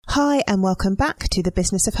Hi and welcome back to the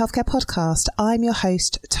Business of Healthcare podcast. I'm your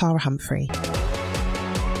host, Tara Humphrey.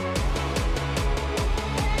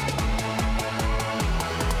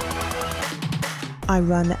 I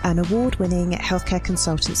run an award-winning healthcare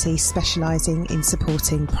consultancy specialising in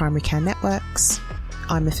supporting primary care networks.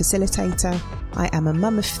 I'm a facilitator. I am a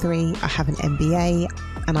mum of 3. I have an MBA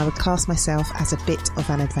and I would class myself as a bit of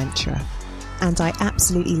an adventurer. And I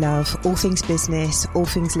absolutely love all things business, all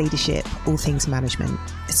things leadership, all things management.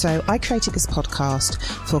 So I created this podcast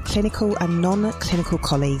for clinical and non-clinical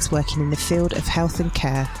colleagues working in the field of health and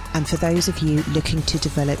care, and for those of you looking to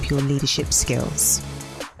develop your leadership skills.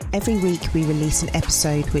 Every week we release an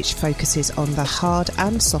episode which focuses on the hard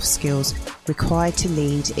and soft skills required to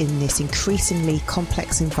lead in this increasingly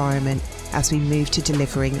complex environment as we move to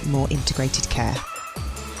delivering more integrated care.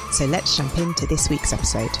 So let's jump into this week's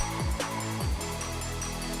episode.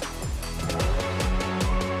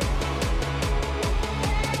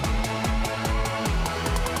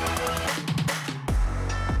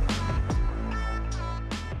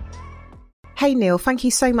 Hey Neil, thank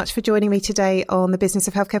you so much for joining me today on the Business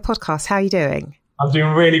of Healthcare podcast. How are you doing? I'm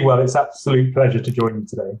doing really well. It's an absolute pleasure to join you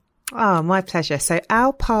today. Oh, my pleasure. So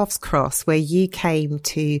our paths crossed where you came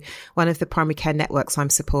to one of the primary care networks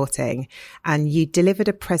I'm supporting and you delivered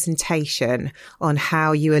a presentation on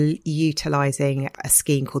how you are utilising a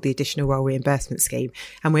scheme called the Additional Role Reimbursement Scheme.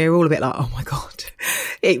 And we were all a bit like, oh my God,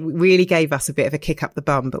 it really gave us a bit of a kick up the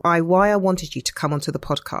bum. But why I wanted you to come onto the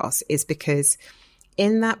podcast is because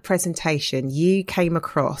in that presentation, you came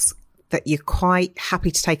across that you're quite happy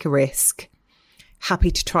to take a risk, happy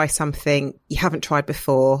to try something you haven't tried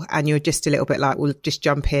before, and you're just a little bit like, well, just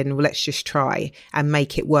jump in, well, let's just try and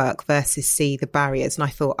make it work versus see the barriers. And I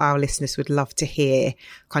thought our listeners would love to hear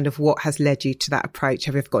kind of what has led you to that approach.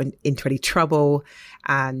 Have you ever gotten into any trouble?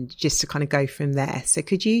 And just to kind of go from there. So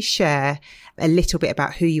could you share a little bit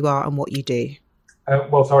about who you are and what you do?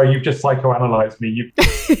 Well, sorry, you've just psychoanalyzed me.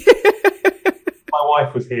 My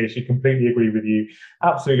wife was here. She completely agreed with you.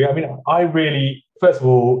 Absolutely. I mean, I really, first of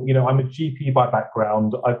all, I'm a GP by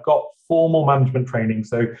background. I've got formal management training.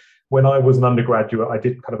 So when I was an undergraduate, I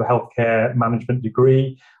did kind of a healthcare management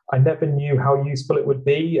degree. I never knew how useful it would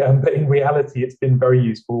be, but in reality, it's been very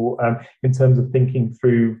useful in terms of thinking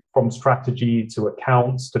through from strategy to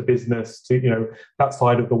accounts to business to, that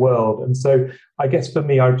side of the world. And so I guess for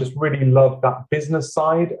me, I just really love that business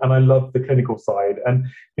side and I love the clinical side. And,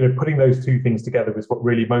 putting those two things together is what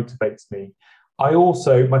really motivates me.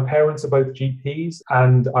 My parents are both GPs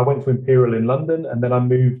and I went to Imperial in London and then I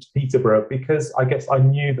moved to Peterborough because I guess I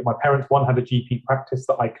knew that my parents, one, had a GP practice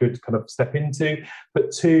that I could kind of step into,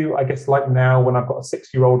 but two, I guess like now when I've got a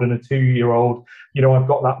 6-year-old and a 2-year-old, I've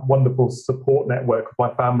got that wonderful support network of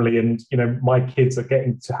my family and, my kids are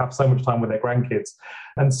getting to have so much time with their grandkids.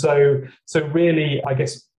 And so really, I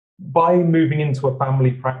guess by moving into a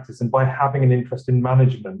family practice and by having an interest in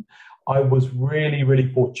management, I was really,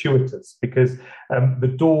 really fortuitous because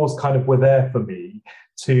the doors kind of were there for me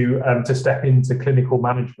to step into clinical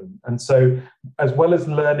management. And so as well as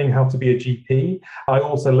learning how to be a GP, I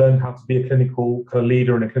also learned how to be a clinical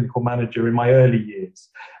leader and a clinical manager in my early years.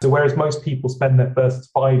 So whereas most people spend their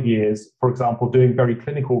first 5 years, for example, doing very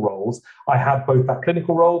clinical roles, I had both that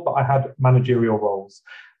clinical role, but I had managerial roles.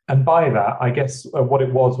 And by that, I guess what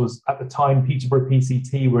it was at the time, Peterborough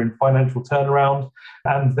PCT were in financial turnaround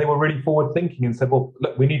and they were really forward thinking and said, well,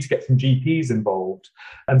 look, we need to get some GPs involved.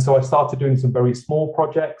 And so I started doing some very small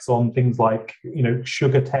projects on things like,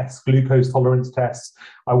 sugar tests, glucose tolerance tests.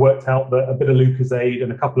 I worked out that a bit of Lucozade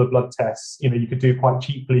and a couple of blood tests, you could do quite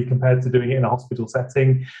cheaply compared to doing it in a hospital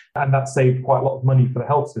setting. And that saved quite a lot of money for the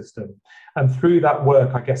health system. And through that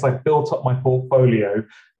work, I guess I built up my portfolio.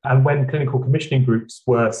 And when clinical commissioning groups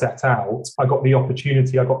were set out, I got the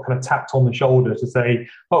opportunity, I got kind of tapped on the shoulder to say,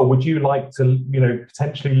 oh, would you like to,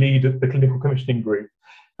 potentially lead the clinical commissioning group?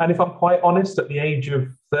 And if I'm quite honest, at the age of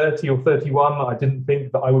 30 or 31, I didn't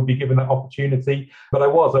think that I would be given that opportunity, but I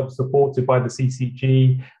was supported by the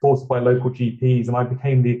CCG, supported by local GPs, and I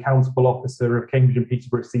became the accountable officer of Cambridge and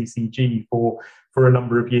Peterborough CCG for a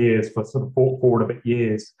number of years, for sort of 4 and a bit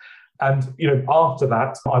years. And, after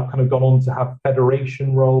that, I've kind of gone on to have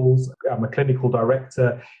federation roles. I'm a clinical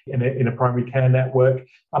director in a primary care network.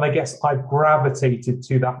 And I guess I've gravitated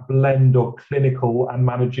to that blend of clinical and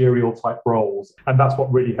managerial type roles. And that's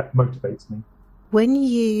what really motivates me. When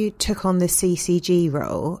you took on the CCG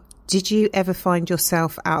role, did you ever find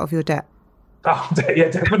yourself out of your depth? Oh, yeah,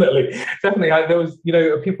 definitely. There was,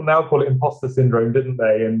 people now call it imposter syndrome, didn't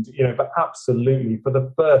they? And, but absolutely for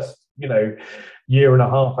the first, year and a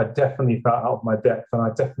half, I definitely felt out of my depth, and I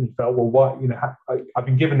definitely felt, well, what, I've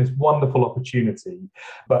been given this wonderful opportunity,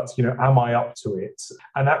 but, am I up to it?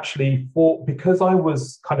 And actually, because I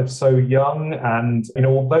was kind of so young, and,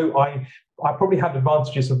 although I probably had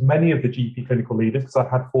advantages of many of the GP clinical leaders because I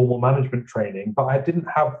had formal management training, but I didn't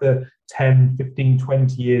have the 10, 15,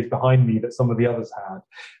 20 years behind me that some of the others had.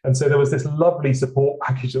 And so there was this lovely support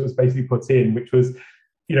package that was basically put in, which was,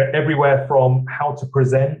 everywhere from how to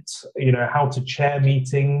present, how to chair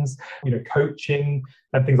meetings, coaching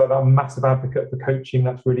and things like that. I'm a massive advocate for coaching.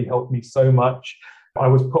 That's really helped me so much. I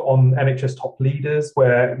was put on NHS Top Leaders,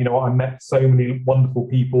 where, I met so many wonderful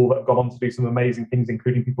people that have gone on to do some amazing things,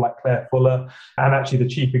 including people like Claire Fuller. And actually the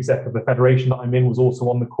chief exec of the federation that I'm in was also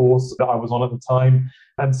on the course that I was on at the time.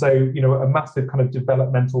 And so, a massive kind of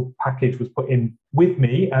developmental package was put in with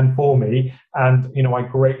me and for me. And, I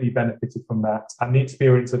greatly benefited from that and the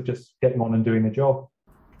experience of just getting on and doing the job.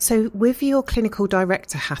 So with your clinical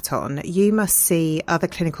director hat on, you must see other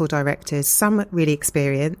clinical directors, some really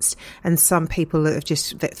experienced and some people that have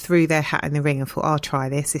just threw their hat in the ring and thought, I'll try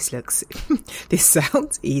this. This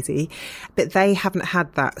sounds easy. But they haven't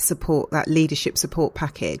had that support, that leadership support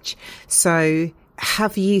package. So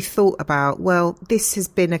have you thought about, well, this has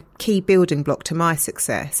been a key building block to my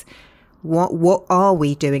success. What are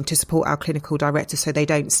we doing to support our clinical directors so they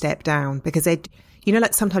don't step down? Because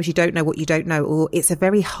like sometimes you don't know what you don't know, or it's a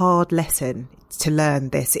very hard lesson to learn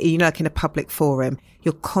this. Like in a public forum,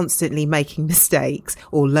 you're constantly making mistakes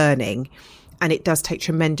or learning. And it does take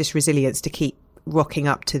tremendous resilience to keep rocking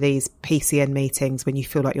up to these PCN meetings when you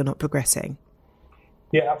feel like you're not progressing.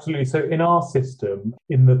 Yeah, absolutely. So in our system,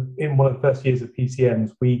 in one of the first years of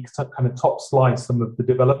PCNs, we kind of top sliced some of the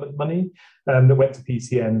development money that went to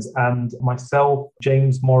PCNs. And myself,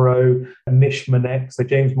 James Morrow, and Nish Manek. So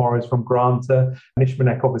James Morrow is from Granta. Nish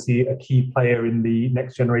Manek, obviously a key player in the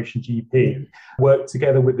Next Generation GP, worked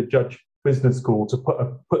together with the Judge Business School to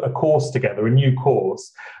put a course together, a new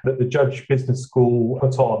course that the Judge Business School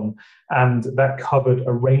put on, and that covered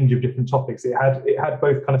a range of different topics. It had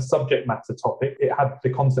both kind of subject matter topic, it had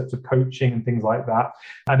the concepts of coaching and things like that,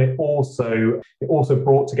 and it also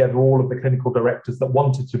brought together all of the clinical directors that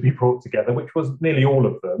wanted to be brought together, which was nearly all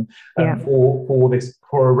of them,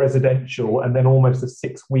 for a residential and then almost a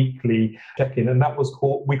 6-weekly check-in, and that was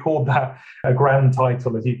we called that a grand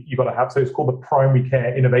title, as you got to have. So it's called the Primary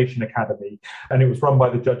Care Innovation Academy, and it was run by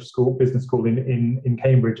the Judge School Business School in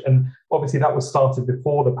Cambridge. And obviously that was started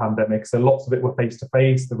before the pandemic, so lots of it were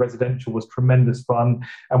face-to-face. The residential was tremendous fun,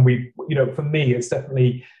 and for me, it's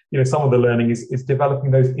definitely, some of the learning is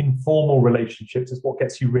developing those informal relationships is what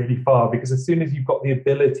gets you really far, because as soon as you've got the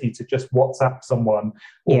ability to just WhatsApp someone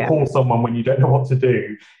or call someone when you don't know what to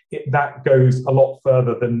do, that goes a lot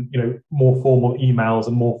further than, more formal emails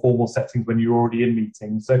and more formal settings when you're already in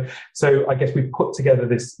meetings. So I guess we've put together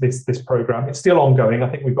this program. It's still ongoing. I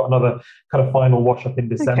think we've got another kind of final wash up in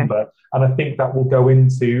December. Okay. And I think that will go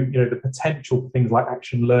into, the potential for things like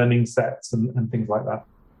action learning sets and things like that.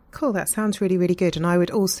 Cool. That sounds really, really good. And I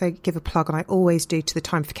would also give a plug, and I always do, to the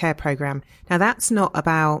Time for Care programme. Now, that's not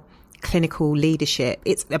about clinical leadership.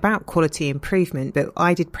 It's about quality improvement. But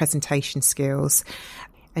I did presentation skills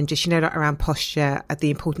and just, around posture, the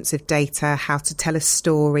importance of data, how to tell a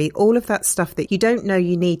story, all of that stuff that you don't know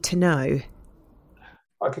you need to know.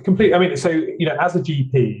 Completely. I mean, so, as a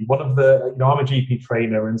GP, I'm a GP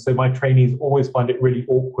trainer. And so my trainees always find it really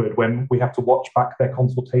awkward when we have to watch back their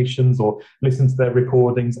consultations or listen to their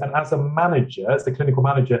recordings. And as a manager, as the clinical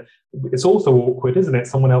manager, it's also awkward, isn't it?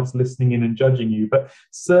 Someone else listening in and judging you. But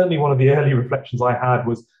certainly one of the early reflections I had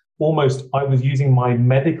was I was using my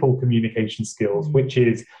medical communication skills, which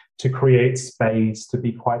is to create space, to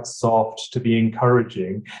be quite soft, to be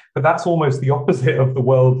encouraging. But that's almost the opposite of the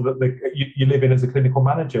world that you live in as a clinical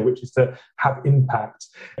manager, which is to have impact.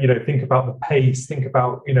 Think about the pace, think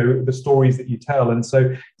about, the stories that you tell. And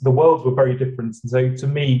so the worlds were very different. And so to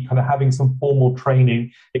me, kind of having some formal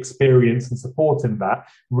training experience and support in that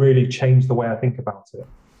really changed the way I think about it.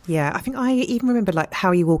 Yeah, I think I even remember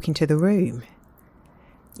how you walk into the room.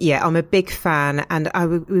 Yeah, I'm a big fan. And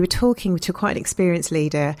we were talking to quite an experienced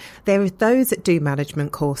leader. There are those that do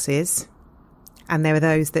management courses and there are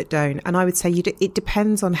those that don't. And I would say it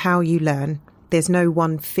depends on how you learn. There's no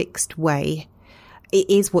one fixed way. It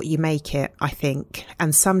is what you make it, I think.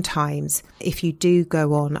 And sometimes if you do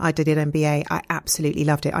go on, I did an MBA, I absolutely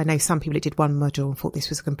loved it. I know some people that did one module and thought this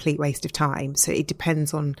was a complete waste of time. So it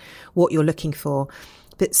depends on what you're looking for.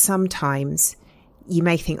 But sometimes you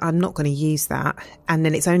may think, I'm not going to use that. And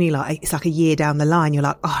then it's like a year down the line, you're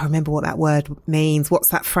like, oh, I remember what that word means. What's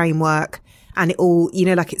that framework? and it all,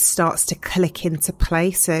 like it starts to click into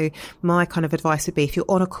place. So my kind of advice would be, if you're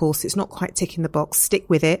on a course, it's not quite ticking the box, stick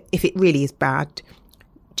with it. If it really is bad,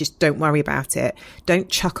 just don't worry about it. Don't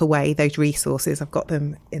chuck away those resources. I've got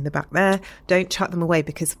them in the back there. Don't chuck them away,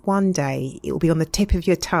 because one day it will be on the tip of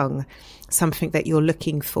your tongue, something that you're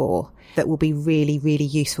looking for that will be really, really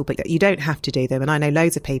useful, but you don't have to do them. And I know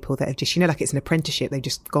loads of people that have just, like it's an apprenticeship. They've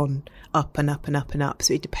just gone up and up and up and up.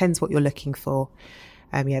 So it depends what you're looking for.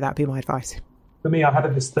 That'd be my advice. For me, I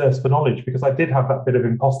had this thirst for knowledge because I did have that bit of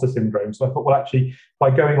imposter syndrome. So I thought, well, actually, by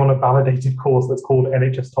going on a validated course that's called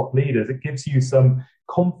NHS Top Leaders, it gives you some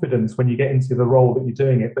confidence when you get into the role that you're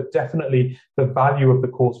doing it. But definitely the value of the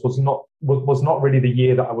course was not really the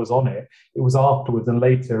year that I was on it. It was afterwards and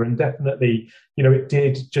later. And definitely,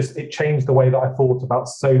 it changed the way that I thought about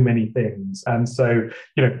so many things. And so,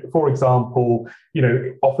 for example,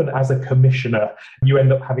 often as a commissioner, you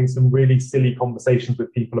end up having some really silly conversations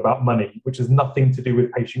with people about money, which has nothing to do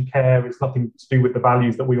with patient care. It's nothing to do with the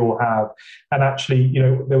values that we all have. And actually,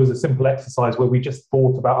 there was a simple exercise where we just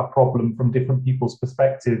thought about a problem from different people's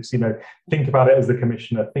perspectives. Think about it as the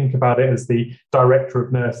commissioner, think about it as the director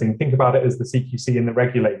of nursing, think about it as the CQC and the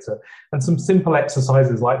regulator. And some simple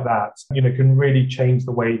exercises like that, can really change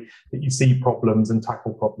the way that you see problems and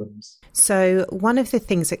tackle problems. So one of the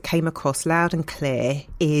things that came across loud and clear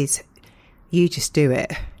is you just do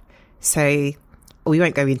it. So we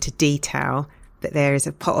won't go into detail, but there is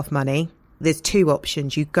a pot of money. There's two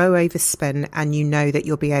options. You go overspend and you know that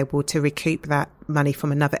you'll be able to recoup that money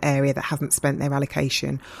from another area that hasn't spent their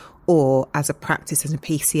allocation. Or as a practice, as a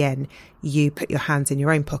PCN, you put your hands in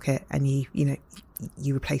your own pocket and you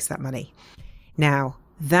replace that money. Now,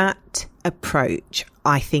 that approach,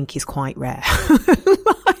 I think, is quite rare.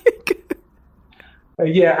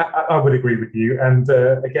 I would agree with you. And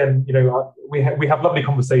again, we have lovely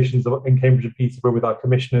conversations in Cambridge and Peterborough with our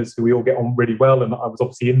commissioners, who we all get on really well. And I was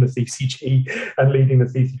obviously in the CCG and leading the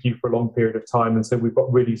CCG for a long period of time. And so we've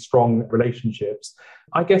got really strong relationships.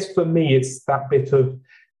 I guess for me, it's that bit of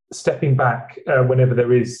stepping back whenever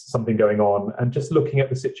there is something going on and just looking at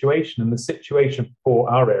the situation. And the situation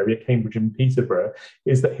for our area, Cambridge and Peterborough,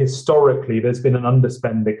 is that historically there's been an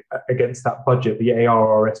underspending against that budget, the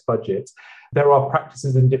ARRS budget. There are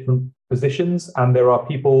practices in different positions, and there are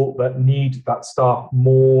people that need that staff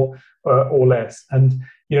more or less. And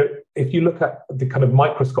if you look at the kind of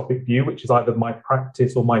microscopic view, which is either my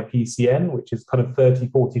practice or my PCN, which is kind of 30,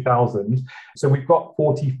 40,000. So we've got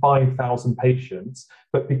 45,000 patients,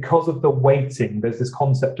 but because of the weighting, there's this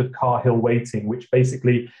concept of Cahill weighting, which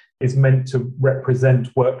basically is meant to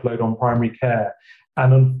represent workload on primary care.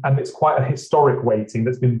 And it's quite a historic weighting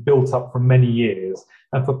that's been built up for many years.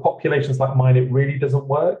 And for populations like mine, it really doesn't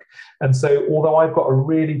work. And so although I've got a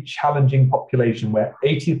really challenging population where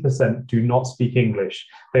 80% do not speak English,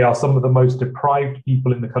 they are some of the most deprived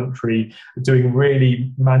people in the country, doing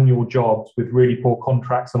really manual jobs with really poor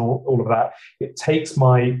contracts and all of that, it takes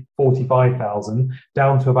my 45,000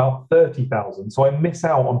 down to about 30,000. So I miss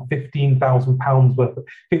out on £15,000 worth of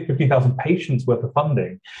 15,000 patients worth of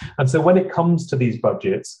funding. And so when it comes to these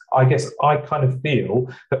budgets, I guess I kind of feel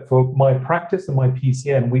that for my practice and my PCN,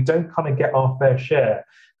 we don't kind of get our fair share.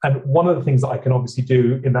 And one of the things that I can obviously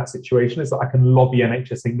do in that situation is that I can lobby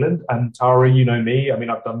NHS England. And Tara, you know me, I mean,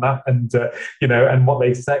 I've done that. And, and what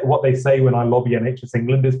they say when I lobby NHS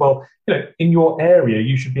England is, well, in your area,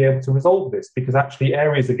 you should be able to resolve this, because actually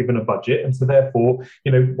areas are given a budget. And so therefore,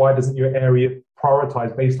 why doesn't your area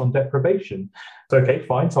prioritize based on deprivation? So, okay,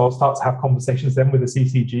 fine. So I'll start to have conversations then with the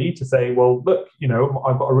CCG to say, well, look,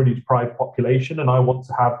 I've got a really deprived population and I want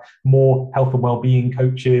to have more health and wellbeing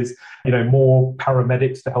coaches, more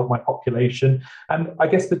paramedics to help my population. And I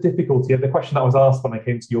guess the difficulty, and the question that was asked when I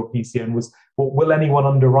came to your PCN was, well, will anyone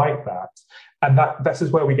underwrite that? And this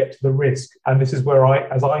is where we get to the risk. And this is where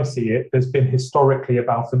as I see it, there's been historically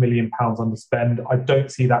about £1 million underspend. I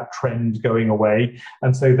don't see that trend going away.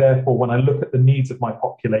 And so therefore, when I look at the needs of my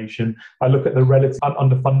population, I look at the relative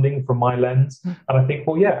underfunding from my lens. And I think,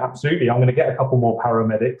 well, yeah, absolutely. I'm going to get a couple more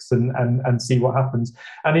paramedics and see what happens.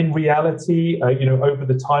 And in reality, over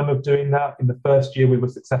the time of doing that, in the first year, we were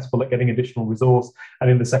successful at getting additional resource.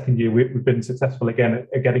 And in the second year, we've been successful again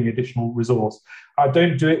at getting additional resource. I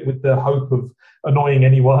don't do it with the hope of annoying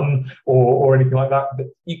anyone or anything like that. But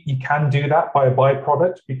you can do that by a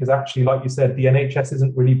byproduct, because actually, like you said, the NHS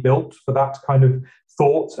isn't really built for that kind of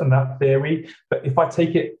thought and that theory. But if I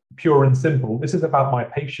take it pure and simple, this is about my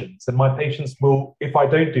patients, and my patients will, if I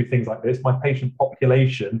don't do things like this, my patient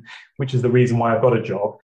population, which is the reason why I've got a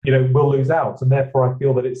job, will lose out. And therefore I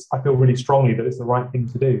feel really strongly that it's the right thing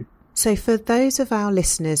to do. So for those of our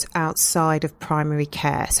listeners outside of primary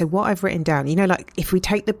care, so what I've written down, like if we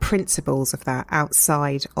take the principles of that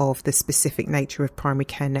outside of the specific nature of primary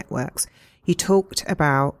care networks, you talked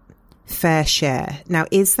about fair share. Now,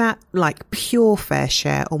 is that like pure fair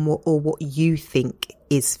share or what you think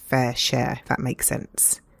is fair share, if that makes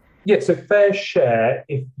sense? Yeah, so fair share,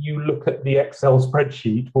 if you look at the Excel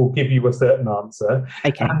spreadsheet, will give you a certain answer.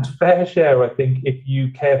 Okay. And fair share, I think, if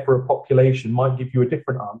you care for a population, might give you a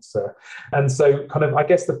different answer. And so I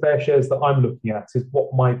guess the fair shares that I'm looking at is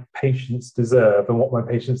what my patients deserve and what my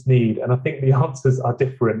patients need. And I think the answers are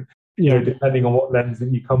different. Depending on what lens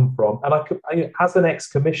that you come from. And as an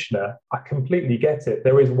ex-commissioner, I completely get it.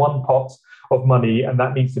 There is one pot of money and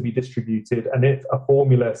that needs to be distributed. And if a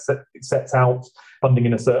formula sets out funding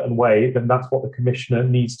in a certain way, then that's what the commissioner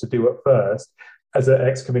needs to do at first. As an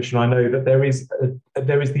ex-commissioner, I know that there is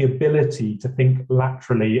the ability to think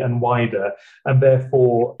laterally and wider, and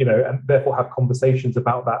therefore have conversations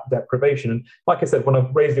about that deprivation. And like I said, when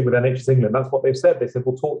I've raised it with NHS England, that's what they've said. They said,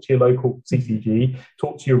 well, talk to your local CCG,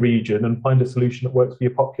 talk to your region, and find a solution that works for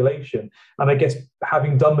your population. And I guess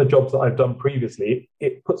having done the jobs that I've done previously,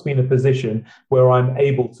 it puts me in a position where I'm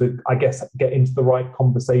able to, get into the right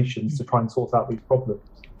conversations to try and sort out these problems.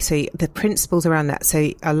 So the principles around that. So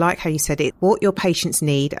I like how you said it, what your patients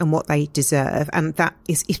need and what they deserve. And that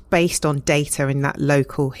is based on data in that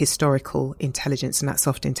local historical intelligence and that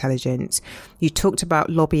soft intelligence. You talked about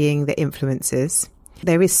lobbying the influencers.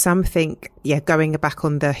 There is something, going back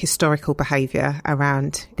on the historical behaviour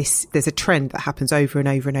around this. There's a trend that happens over and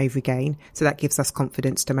over and over again. So that gives us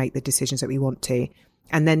confidence to make the decisions that we want to.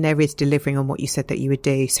 And then there is delivering on what you said that you would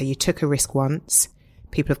do. So you took a risk once.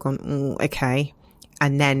 People have gone, okay.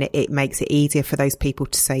 And then it makes it easier for those people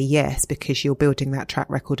to say yes, because you're building that track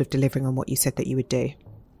record of delivering on what you said that you would do.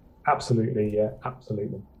 Absolutely, yeah,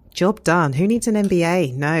 absolutely. Job done. Who needs an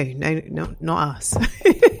MBA? No, not us.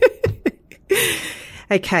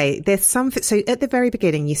 Okay, there's something. So at the very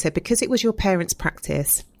beginning, you said because it was your parents'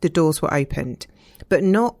 practice, the doors were opened. But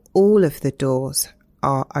not all of the doors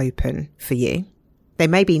are open for you. They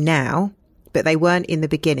may be now, but they weren't in the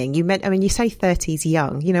beginning. You say 30's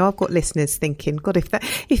young. I've got listeners thinking, God, if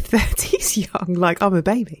 30's young, like I'm a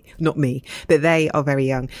baby. Not me, but they are very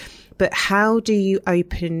young. But how do you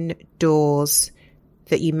open doors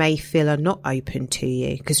that you may feel are not open to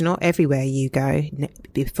you? Because not everywhere you go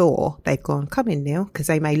before they've gone, come in, Neil, because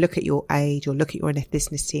they may look at your age or look at your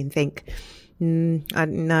ethnicity and think,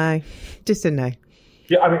 no, just a no.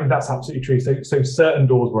 Yeah, that's absolutely true. So certain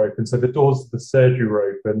doors were open. So the doors to the surgery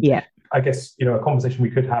were open. Yeah. I guess, a conversation we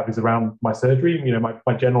could have is around my surgery.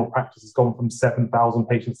 My general practice has gone from 7,000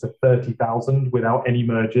 patients to 30,000 without any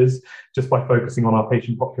mergers, just by focusing on our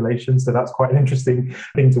patient population. So that's quite an interesting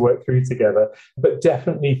thing to work through together. But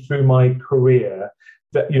definitely through my career,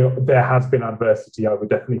 that there has been adversity, I would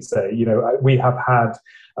definitely say. We have had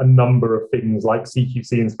a number of things like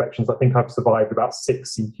CQC inspections. I think I've survived about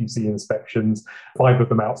 6 CQC inspections, 5 of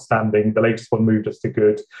them outstanding. The latest one moved us to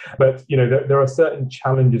good. But there are certain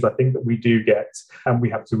challenges I think that we do get, and we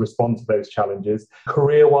have to respond to those challenges.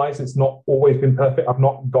 Career-wise, it's not always been perfect. I've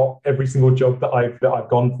not got every single job that I've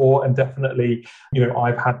gone for, and definitely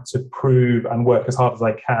I've had to prove and work as hard as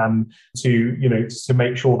I can to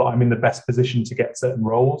make sure that I'm in the best position to get certain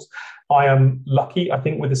roles. I am lucky, I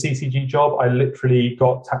think, with the CCG job. I literally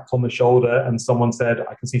got tapped on the shoulder and someone said,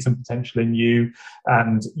 I can see some potential in you.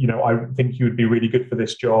 And, I think you would be really good for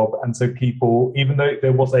this job. And so people, even though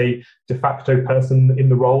there was a de facto person in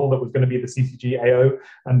the role that was going to be the CCG AO,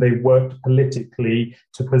 and they worked politically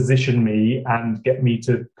to position me and get me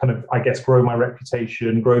to grow my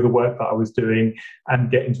reputation, grow the work that I was doing,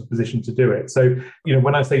 and get into a position to do it. So,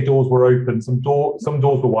 when I say doors were open, some doors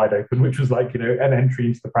were wide open, which was like, an entry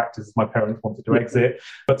into the practice my parents wanted to exit.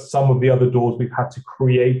 But some of the other doors we've had to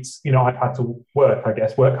create. I've had to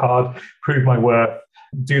work hard, prove my worth,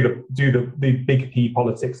 do the big P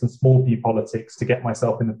politics and small P politics to get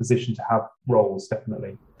myself in the position to have roles,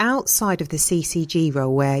 definitely. Outside of the CCG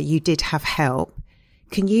role where you did have help,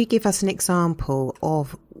 can you give us an example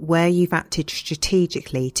of where you've acted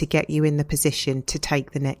strategically to get you in the position to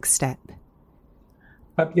take the next step?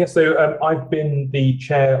 So I've been the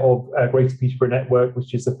chair of Greater Peterborough Network,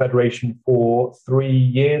 which is a federation, for 3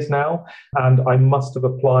 years now. And I must have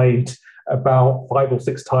applied about 5 or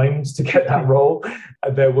 6 times to get that role.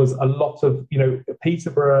 There was a lot of,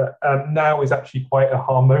 Peterborough now is actually quite a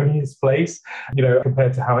harmonious place,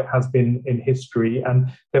 compared to how it has been in history.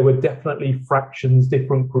 And there were definitely fractions,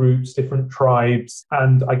 different groups, different tribes.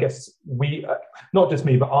 And I guess we, not just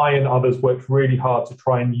me, but I and others worked really hard to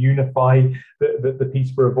try and unify the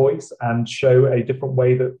Peterborough voice and show a different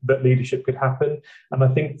way that leadership could happen. And I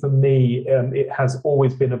think for me, it has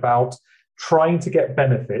always been about trying to get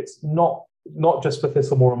benefits, not just for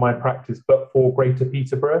Thistlemore and my practice, but for Greater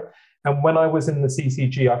Peterborough. And when I was in the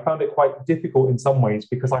CCG, I found it quite difficult in some ways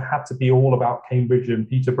because I had to be all about Cambridge and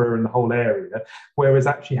Peterborough and the whole area, whereas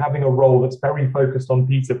actually having a role that's very focused on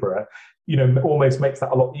Peterborough, almost makes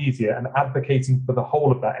that a lot easier. And advocating for the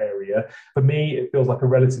whole of that area, for me, it feels like a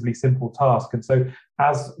relatively simple task. And so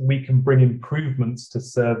as we can bring improvements to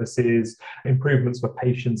services, improvements for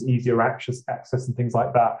patients, easier access and things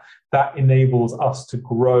like that, that enables us to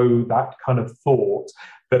grow that kind of thought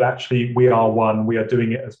that actually we are one, we are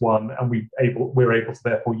doing it as one, and we're able to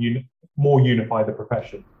therefore more unify the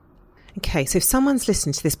profession. Okay, so if someone's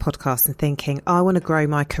listening to this podcast and thinking, I want to grow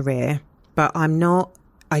my career, but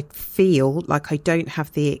I feel like I don't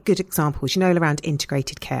have the good examples, around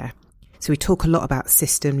integrated care. So we talk a lot about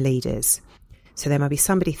system leaders. So there might be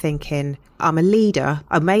somebody thinking, I'm a leader,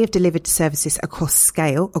 I may have delivered services across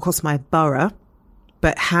scale, across my borough,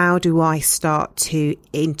 but how do I start to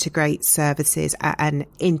integrate services at an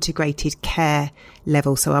integrated care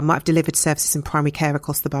level? So I might have delivered services in primary care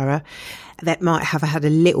across the borough that might have had a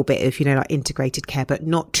little bit of, like integrated care, but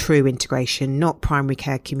not true integration, not primary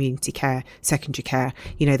care, community care, secondary care.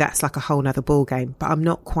 That's like a whole nother ball game, but I'm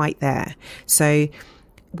not quite there. So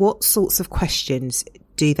what sorts of questions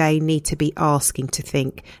do they need to be asking to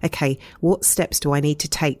think, okay, what steps do I need to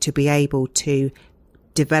take to be able to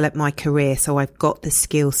develop my career so I've got the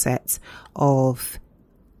skill sets of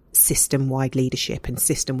system-wide leadership and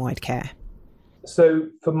system-wide care? So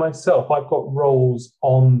for myself, I've got roles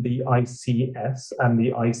on the ICS and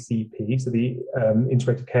the ICP, so the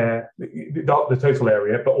integrated care, the total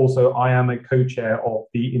area, but also I am a co-chair of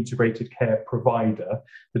the integrated care provider,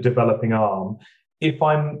 the developing arm. If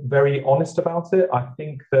I'm very honest about it, I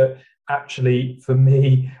think that actually, for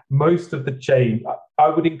me, most of the change, I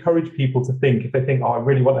would encourage people to think, if they think, I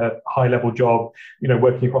really want a high-level job,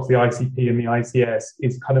 working across the ICP and the ICS,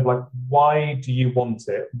 is kind of like, why do you want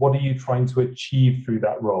it? What are you trying to achieve through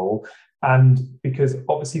that role? And because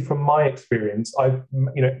obviously from my experience, I've,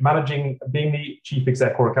 being the chief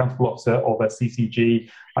exec or accountable officer of a CCG,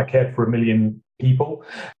 I cared for 1 million people.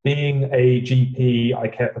 Being a GP, I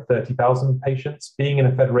care for 30,000 patients. Being in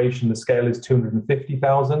a federation, the scale is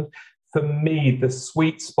 250,000. For me, the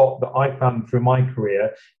sweet spot that I found through my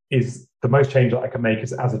career is the most change that I can make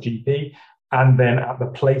is as a GP, and then at the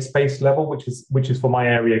place-based level, which is for my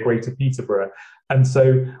area, Greater Peterborough. And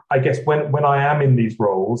so I guess when I am in these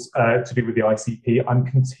roles to do with the ICP, I'm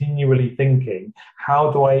continually thinking,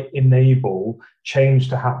 how do I enable change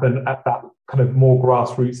to happen at that kind of more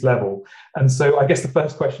grassroots level? And so I guess the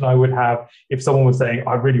first question I would have if someone was saying,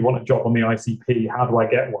 I really want a job on the ICP, how do I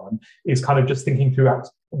get one? Is kind of just thinking through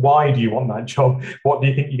why do you want that job? What do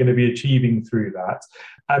you think you're going to be achieving through that?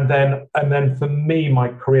 And then for me, my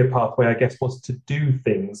career pathway, I guess, was to do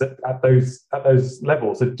things at those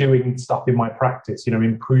levels of doing stuff in my practice,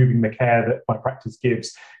 improving the care that my practice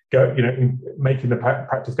gives, making the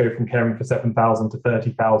practice go from caring for 7,000 to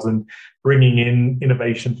 30,000, bringing in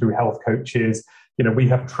innovation through health coaches. We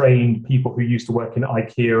have trained people who used to work in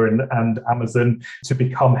IKEA and Amazon to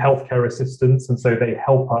become healthcare assistants. And so they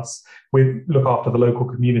help us look after the local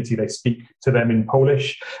community. They speak to them in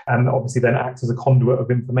Polish and obviously then act as a conduit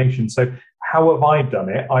of information. So how have I done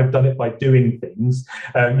it? I've done it by doing things,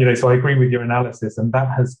 so I agree with your analysis, and that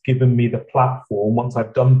has given me the platform, once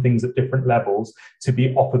I've done things at different levels, to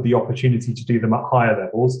be offered the opportunity to do them at higher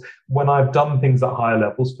levels. When I've done things at higher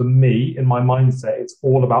levels, for me, in my mindset, it's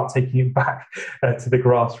all about taking it back to the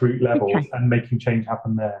grassroots levels and making change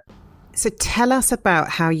happen there. So tell us about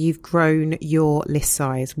how you've grown your list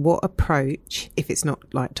size. What approach, if it's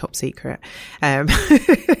not like top secret,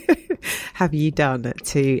 have you done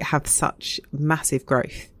to have such massive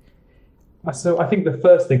growth? So I think the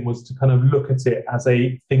first thing was to kind of look at it as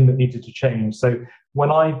a thing that needed to change. So when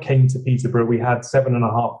I came to Peterborough, we had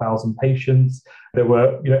 7,500 patients. There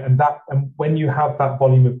were, and when you have that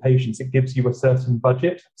volume of patients, it gives you a certain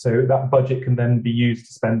budget. So that budget can then be used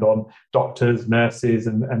to spend on doctors, nurses,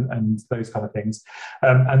 and those kind of things.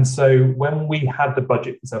 And so when we had the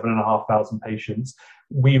budget for 7,500 patients,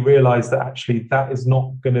 we realized that actually that is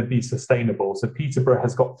not going to be sustainable. So Peterborough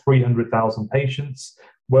has got 300,000 patients.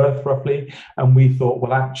 worth roughly. And we thought,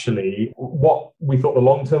 well, actually, what we thought the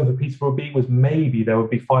long term for Peterborough would be was maybe there would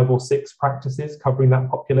be 5 or 6 practices covering that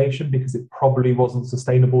population, because it probably wasn't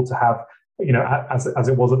sustainable to have, as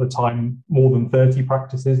it was at the time, more than 30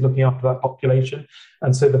 practices looking after that population.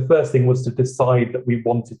 And so the first thing was to decide that we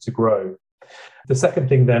wanted to grow. The second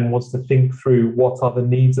thing then was to think through what are the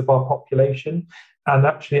needs of our population. And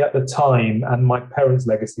actually at the time, and my parents'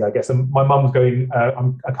 legacy, I guess, and my mum's going,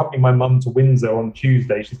 I'm accompanying my mum to Windsor on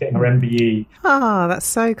Tuesday. She's getting her MBE. Oh, that's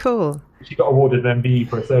so cool. She got awarded an MBE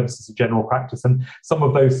for her services to general practice. And some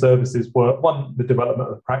of those services were, one, the development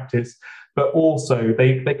of the practice, but also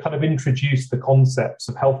they kind of introduced the concepts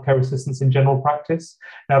of healthcare assistants in general practice.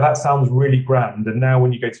 Now, that sounds really grand. And now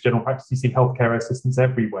when you go to general practice, you see healthcare assistants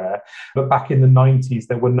everywhere. But back in the 90s,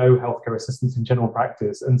 there were no healthcare assistants in general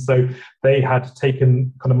practice. And so they had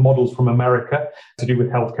taken kind of models from America to do with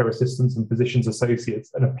healthcare assistants and physicians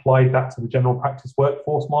associates and applied that to the general practice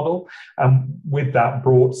workforce model. And with that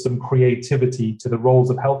brought some creativity to the roles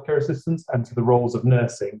of healthcare assistants and to the roles of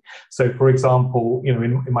nursing. So, for example,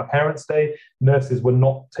 in my parents' day, nurses were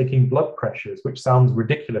not taking blood pressures, which sounds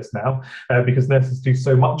ridiculous now because nurses do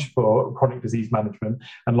so much for chronic disease management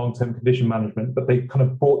and long-term condition management, but they kind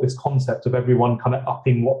of brought this concept of everyone kind of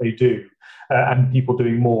upping what they do and people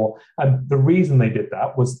doing more. And the reason they did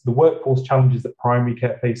that was the workforce challenges that primary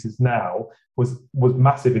care faces now was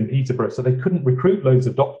massive in Peterborough. So they couldn't recruit loads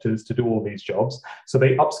of doctors to do all these jobs. So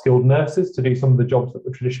they upskilled nurses to do some of the jobs that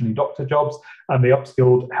were traditionally doctor jobs, and they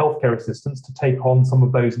upskilled healthcare assistants to take on some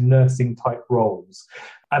of those nursing type roles.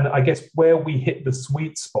 And I guess where we hit the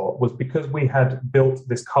sweet spot was because we had built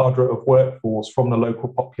this cadre of workforce from the local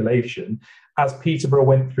population. As Peterborough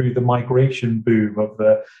went through the migration boom of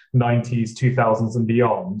the 90s, 2000s and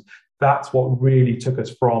beyond, that's what really took us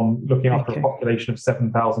from looking after a population of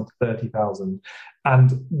 7,000 to 30,000.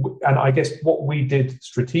 And I guess what we did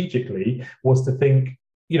strategically was to think,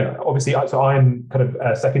 obviously, so I'm kind of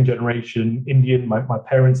a second generation Indian. My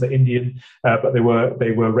parents are Indian, but they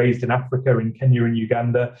were raised in Africa, in Kenya and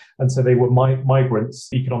Uganda. And so they were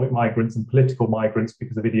migrants, economic migrants and political migrants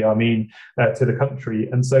because of Idi Amin to the country.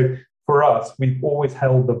 And so for us, we've always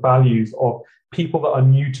held the values of people that are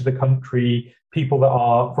new to the country, people that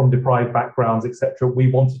are from deprived backgrounds, etc. We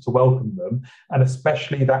wanted to welcome them, and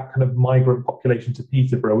especially that kind of migrant population to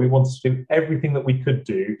Peterborough. We wanted to do everything that we could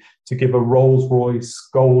do to give a Rolls-Royce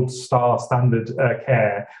gold star standard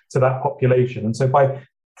care to that population. And so by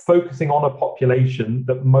focusing on a population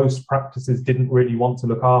that most practices didn't really want to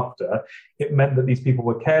look after, it meant that these people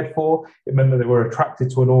were cared for, it meant that they were attracted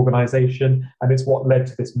to an organisation, and it's what led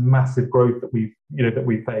to this massive growth that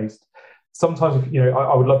we faced. Sometimes,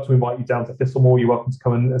 I would love to invite you down to Thistlemore. You're welcome to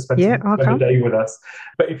come and spend a day with us.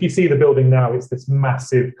 But if you see the building now, it's this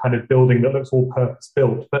massive kind of building that looks all purpose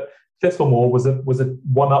built. But Thistlemore was a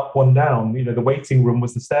one up, one down. The waiting room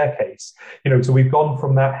was the staircase. So we've gone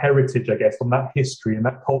from that heritage, I guess, from that history and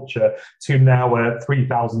that culture to now a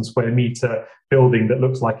 3,000 square meter building that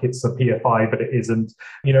looks like it's a PFI, but it isn't.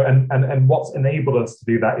 And what's enabled us to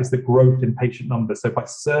do that is the growth in patient numbers. So by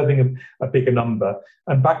serving a bigger number,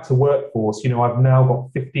 and back to workforce, I've now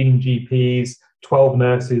got 15 GPs, 12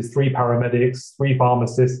 nurses, 3 paramedics, 3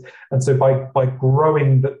 pharmacists. And so by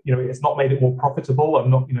growing that, it's not made it more profitable. I'm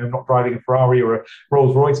not driving a Ferrari or a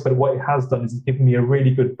Rolls Royce, but what it has done is it's given me a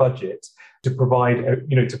really good budget to provide,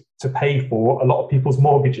 to pay for a lot of people's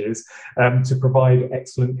mortgages, to provide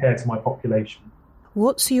excellent care to my population.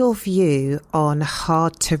 What's your view on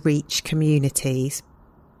hard to reach communities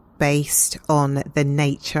based on the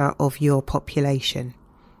nature of your population?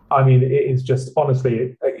 I mean, it is just,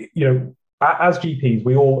 honestly, as GPs,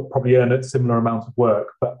 we all probably earn a similar amount of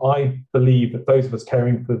work, but I believe that those of us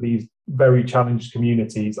caring for these very challenged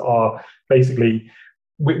communities are basically,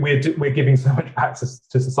 we're giving so much back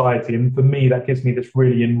to society. And for me, that gives me this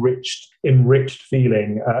really enriched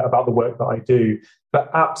feeling about the work that I do.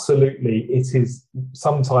 But absolutely, it is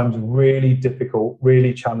sometimes really difficult,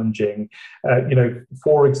 really challenging.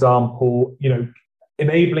 For example,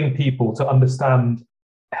 enabling people to understand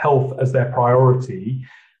health as their priority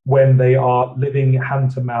when they are living hand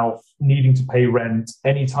to mouth, needing to pay rent.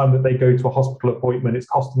 Anytime that they go to a hospital appointment, it's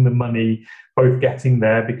costing them money, both getting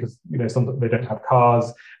there because sometimes they don't have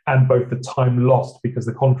cars, and both the time lost because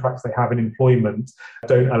the contracts they have in employment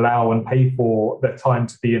don't allow and pay for their time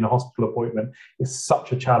to be in a hospital appointment is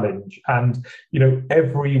such a challenge. And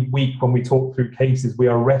every week when we talk through cases, we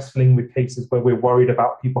are wrestling with cases where we're worried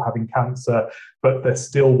about people having cancer, but they're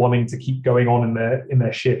still wanting to keep going on in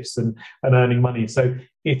their shifts and earning money. So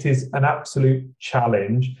it is an absolute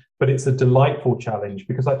challenge, but it's a delightful challenge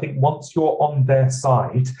because I think once you're on their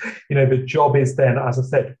side, the job is then, as I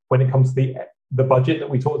said, when it comes to the budget that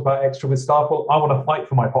we talked about extra with staff. Well, I want to fight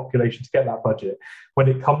for my population to get that budget. When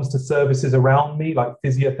it comes to services around me, like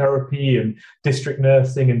physiotherapy and district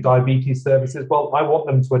nursing and diabetes services, well, I want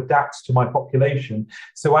them to adapt to my population.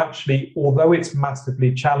 So actually, although it's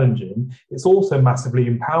massively challenging, it's also massively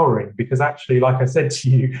empowering, because actually, like I said to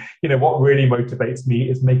you, what really motivates me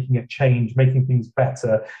is making a change, making things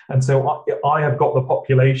better. And so I have got the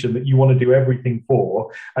population that you want to do everything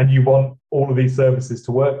for, and you want all of these services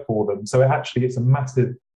to work for them. So it's a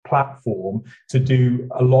massive platform to do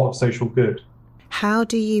a lot of social good. How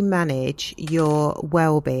do you manage your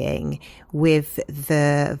well-being with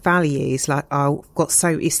the values? Like,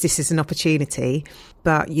 this is an opportunity,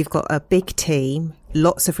 but you've got a big team,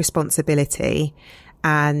 lots of responsibility,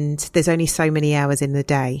 and there's only so many hours in the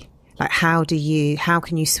day. Like, how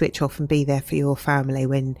can you switch off and be there for your family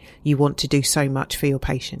when you want to do so much for your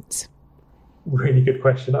patients? Really good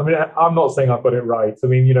question. I mean, I'm not saying I've got it right. I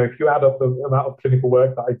mean, if you add up the amount of clinical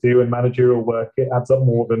work that I do and managerial work, it adds up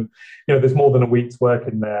more than, there's more than a week's work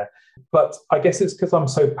in there. But I guess it's because I'm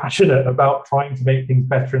so passionate about trying to make things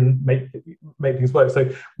better and make things work. So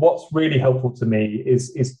what's really helpful to me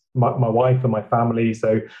is my wife and my family.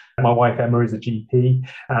 So my wife, Emma, is a GP,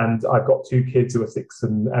 and I've got 2 kids who are 6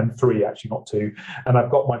 and 3, actually, not 2. And I've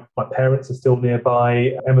got my parents are still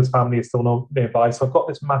nearby. Emma's family is still nearby. So I've got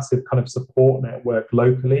this massive kind of support network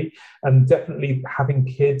locally. And definitely having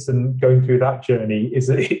kids and going through that journey is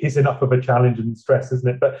enough of a challenge and stress, isn't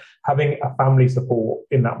it? But having a family support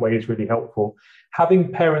in that way is really helpful.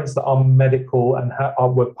 Having parents that are medical and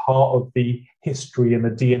were part of the history and the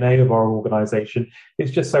DNA of our organisation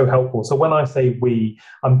is just so helpful. So when I say we,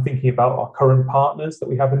 I'm thinking about our current partners that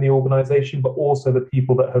we have in the organisation, but also the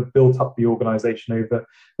people that have built up the organisation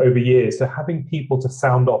over years. So having people to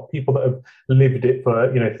sound off, people that have lived it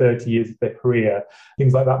for 30 years of their career,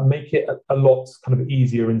 things like that, make it a lot kind of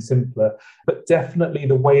easier and simpler. But definitely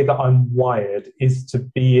the way that I'm wired is to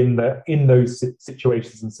be in those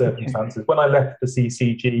situations and circumstances. Okay. When I left the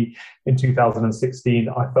CCG in 2016,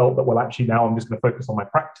 I felt that, well, actually now I'm just going to focus on my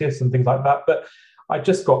practice and things like that. But I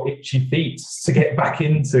just got itchy feet to get back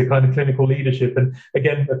into kind of clinical leadership. And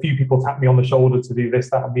again, a few people tapped me on the shoulder to do this,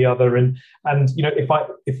 that, and the other. And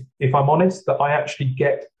if I'm honest, that I actually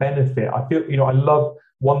get benefit. I feel, I love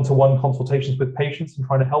one-to-one consultations with patients and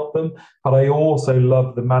trying to help them. But I also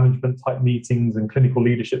love the management type meetings and clinical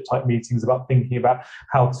leadership type meetings about thinking about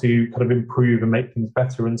how to kind of improve and make things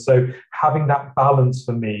better. And so having that balance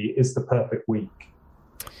for me is the perfect week.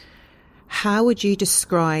 How would you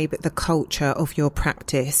describe the culture of your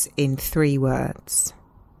practice in 3 words?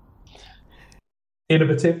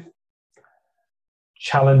 Innovative,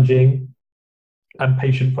 challenging, and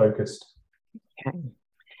patient-focused. Okay.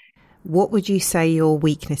 What would you say your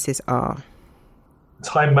weaknesses are?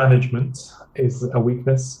 Time management is a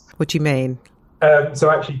weakness. What do you mean? So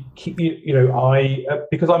actually,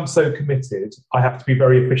 because I'm so committed, I have to be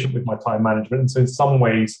very efficient with my time management. And so in some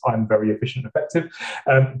ways, I'm very efficient and effective.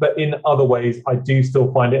 But in other ways, I do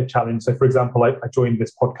still find it a challenge. So for example, I joined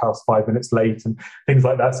this podcast 5 minutes late and things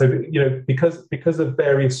like that. So, because of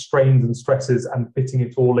various strains and stresses and fitting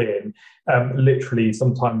it all in, literally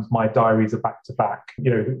sometimes my diaries are back to back,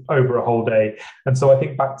 over a whole day. And so I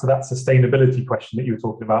think back to that sustainability question that you were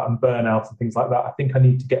talking about and burnout and things like that, I think I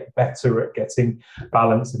need to get better at getting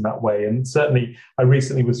balance in that way. And certainly I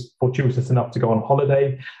recently was fortuitous enough to go on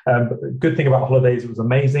holiday. But the good thing about holidays, it was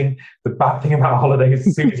amazing. The bad thing about holidays,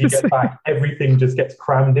 as soon as you get back, everything just gets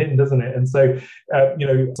crammed in, doesn't it? And so,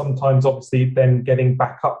 sometimes obviously then getting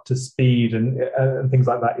back up to speed and things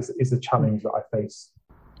like that is a challenge that I face.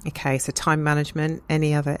 Okay, so time management,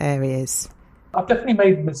 any other areas? I've definitely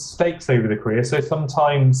made mistakes over the career. So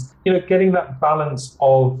sometimes, getting that balance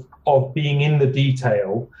of being in the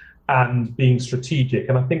detail and being strategic.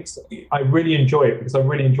 And I think I really enjoy it because I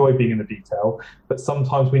really enjoy being in the detail, but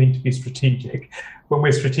sometimes we need to be strategic. When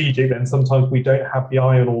we're strategic, then sometimes we don't have the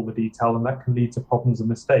eye on all the detail, and that can lead to problems and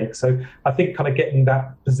mistakes. So I think kind of getting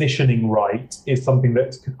that positioning right is something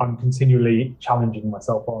that I'm continually challenging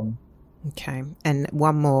myself on. Okay. And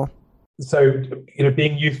one more. So,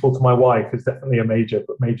 being useful to my wife is definitely a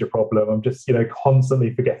major problem. I'm just,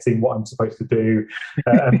 constantly forgetting what I'm supposed to do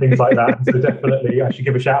and things like that. And so definitely I should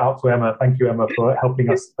give a shout out to Emma. Thank you, Emma, for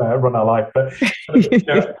helping us run our life. But,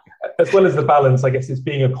 as well as the balance, I guess it's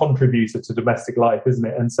being a contributor to domestic life, isn't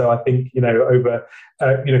it? And so I think, over,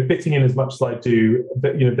 fitting in as much as I do,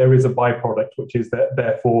 that, there is a byproduct, which is that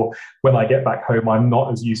therefore, when I get back home, I'm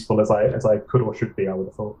not as useful as I could or should be, I would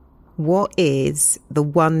have thought. What is the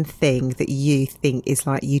one thing that you think is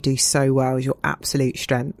like you do so well, is your absolute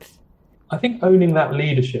strength? I think owning that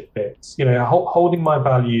leadership bit, holding my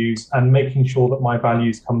values and making sure that my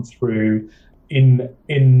values come through in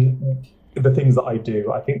the things that I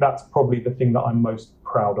do. I think that's probably the thing that I'm most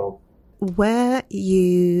proud of. Where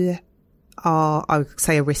you are, I would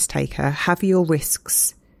say, a risk taker, have your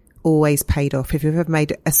risks always paid off? Have you ever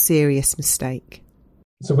made a serious mistake?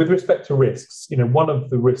 So with respect to risks, one of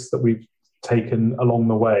the risks that we've taken along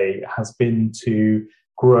the way has been to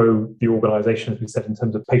grow the organisation, as we said, in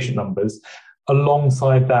terms of patient numbers.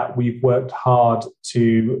 Alongside that, we've worked hard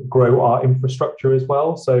to grow our infrastructure as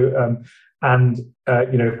well. So,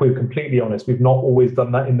 if we're completely honest, we've not always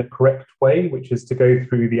done that in the correct way, which is to go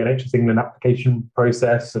through the NHS England application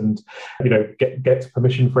process and, get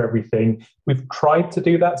permission for everything. We've tried to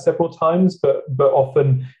do that several times, but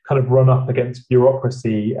often kind of run up against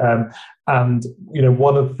bureaucracy. One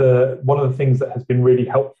of the things that has been really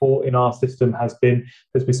helpful in our system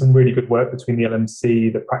there's been some really good work between the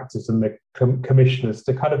LMC, the practice, and the commissioners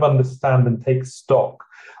to kind of understand and take stock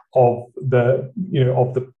of the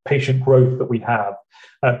patient growth that we have.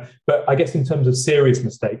 But I guess in terms of serious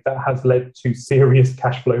mistake, that has led to serious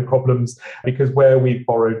cash flow problems, because where we've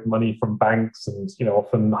borrowed money from banks and,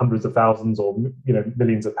 often hundreds of thousands or,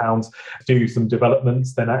 millions of pounds to do some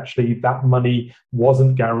developments, then actually that money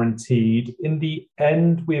wasn't guaranteed. In the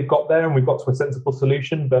end, we have got there and we've got to a sensible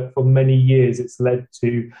solution, but for many years it's led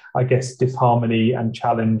to, I guess, disharmony and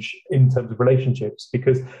challenge in terms of relationships,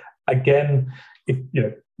 because again, if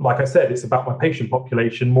like I said, it's about my patient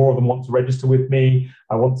population. More of them want to register with me.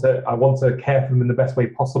 I want to care for them in the best way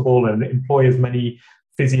possible and employ as many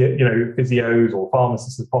physios or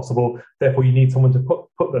pharmacists as possible. Therefore, you need someone to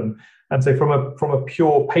put them. And so from a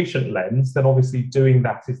pure patient lens, then obviously doing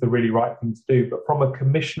that is the really right thing to do. But from a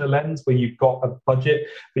commissioner lens, where you've got a budget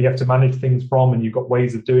that you have to manage things from and you've got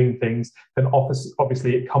ways of doing things, then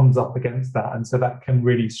obviously it comes up against that. And so that can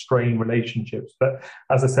really strain relationships. But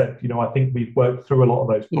as I said, I think we've worked through a lot of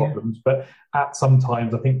those problems. Yeah. But at some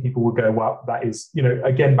times, I think people will go, well, that is,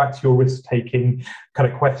 again, back to your risk-taking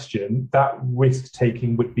kind of question, that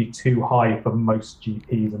risk-taking would be too high for most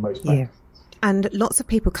GPs and most banks. And lots of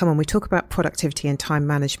people come on, we talk about productivity and time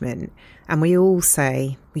management, and we all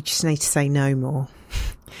say, we just need to say no more.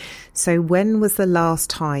 So when was the last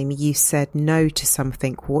time you said no to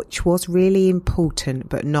something which was really important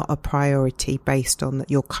but not a priority based on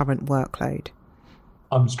your current workload?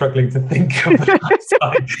 I'm struggling to think of the last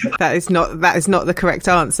time. That is not the correct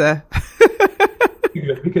answer.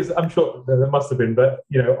 Because I'm sure there must have been, but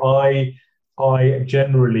I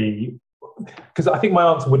generally, because I think my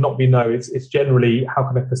answer would not be no. It's generally, how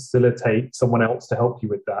can I facilitate someone else to help you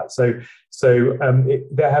with that? So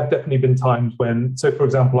there have definitely been times when, so for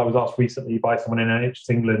example, I was asked recently by someone in NHS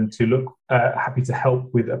England to look happy to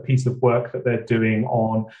help with a piece of work that they're doing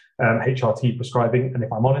on HRT prescribing. And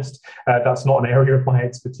if I'm honest, that's not an area of my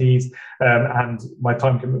expertise, and my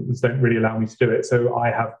time commitments don't really allow me to do it. So I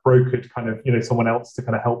have brokered kind of, someone else to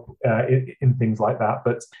kind of help in things like that.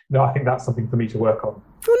 But no, I think that's something for me to work on.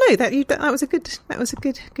 Well, no, that was a good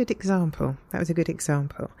example. That was a good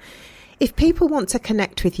example. If people want to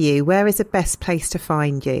connect with you, where is the best place to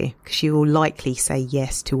find you? Because you will likely say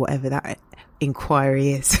yes to whatever that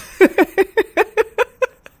inquiry is.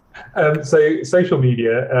 So social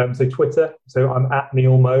media, so Twitter. So I'm at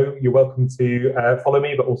Neil Mo. You're welcome to follow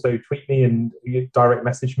me, but also tweet me and direct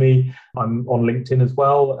message me. I'm on LinkedIn as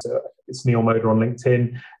well. So it's Neil Modha on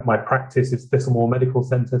LinkedIn. My practice is Thistlemore Medical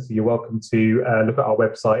Centre, so you're welcome to look at our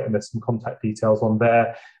website, and there's some contact details on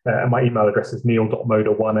there. And my email address is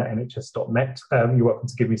neil.modha1@nhs.net. You're welcome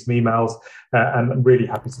to give me some emails, and I'm really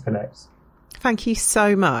happy to connect. Thank you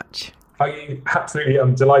so much. Absolutely,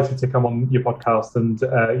 I'm delighted to come on your podcast, and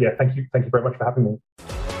thank you very much for having me.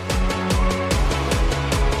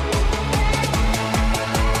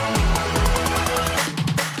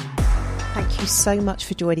 Thank you so much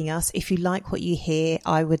for joining us. If you like what you hear,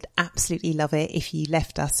 I would absolutely love it if you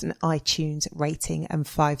left us an iTunes rating and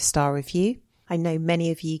 5-star review. I know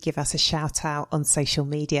many of you give us a shout out on social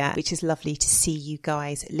media, which is lovely to see you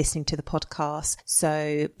guys listening to the podcast.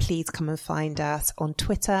 So please come and find us on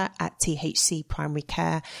Twitter at THC Primary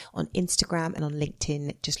Care, on Instagram and on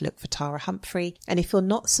LinkedIn. Just look for Tara Humphrey. And if you're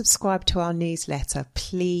not subscribed to our newsletter,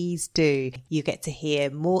 please do. You get to hear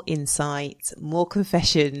more insights, more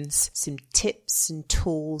confessions, some tips and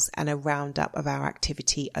tools, and a roundup of our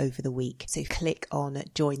activity over the week. So click on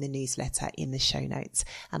join the newsletter in the show notes,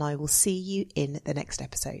 and I will see you in the next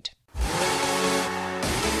episode.